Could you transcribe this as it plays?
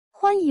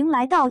欢迎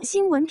来到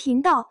新闻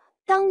频道。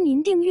当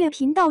您订阅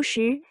频道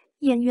时，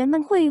演员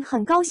们会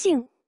很高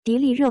兴。迪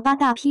丽热巴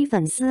大批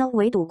粉丝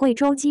围堵贵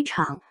州机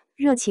场，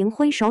热情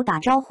挥手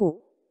打招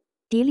呼。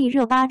迪丽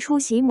热巴出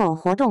席某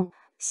活动，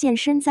现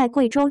身在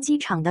贵州机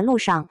场的路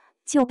上，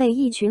就被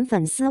一群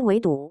粉丝围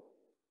堵。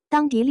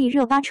当迪丽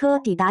热巴车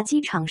抵达机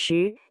场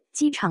时，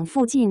机场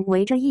附近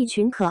围着一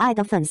群可爱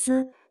的粉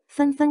丝，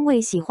纷纷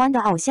为喜欢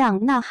的偶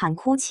像呐喊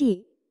哭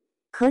泣。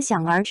可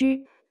想而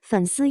知，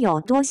粉丝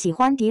有多喜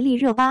欢迪丽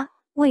热巴，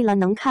为了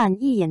能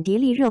看一眼迪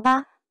丽热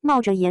巴，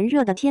冒着炎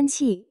热的天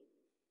气，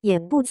也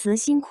不辞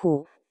辛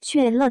苦，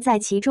却乐在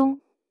其中。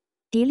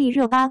迪丽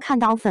热巴看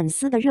到粉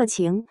丝的热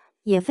情，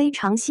也非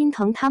常心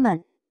疼他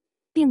们，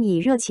并以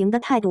热情的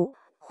态度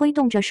挥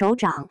动着手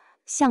掌，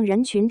向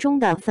人群中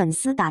的粉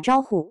丝打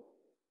招呼。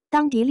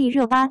当迪丽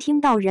热巴听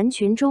到人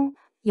群中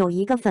有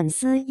一个粉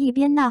丝一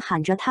边呐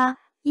喊着她，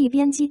一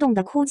边激动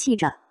地哭泣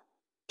着，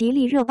迪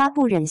丽热巴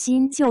不忍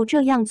心就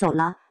这样走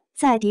了。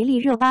在迪丽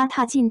热巴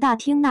踏进大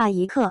厅那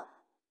一刻，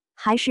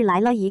还是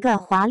来了一个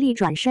华丽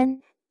转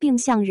身，并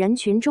向人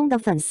群中的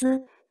粉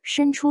丝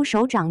伸出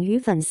手掌，与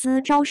粉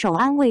丝招手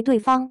安慰对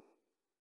方。